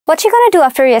What you gonna do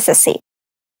after your SSC?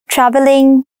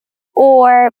 Traveling,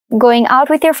 or going out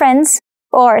with your friends,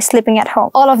 or sleeping at home?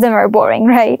 All of them are boring,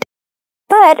 right?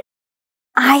 But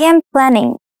I am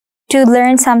planning to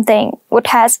learn something which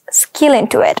has skill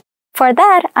into it. For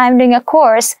that, I'm doing a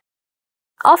course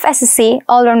of SSC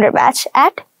All-Rounder Batch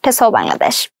at TESOL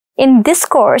Bangladesh. In this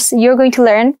course, you're going to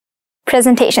learn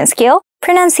presentation skill,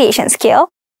 pronunciation skill,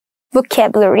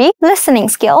 vocabulary, listening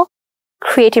skill,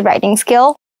 creative writing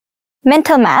skill,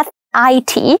 mental math,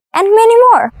 IT, and many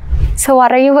more. So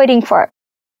what are you waiting for?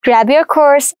 Grab your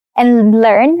course and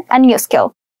learn a new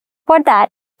skill. For that,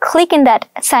 click in that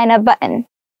sign up button.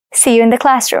 See you in the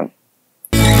classroom.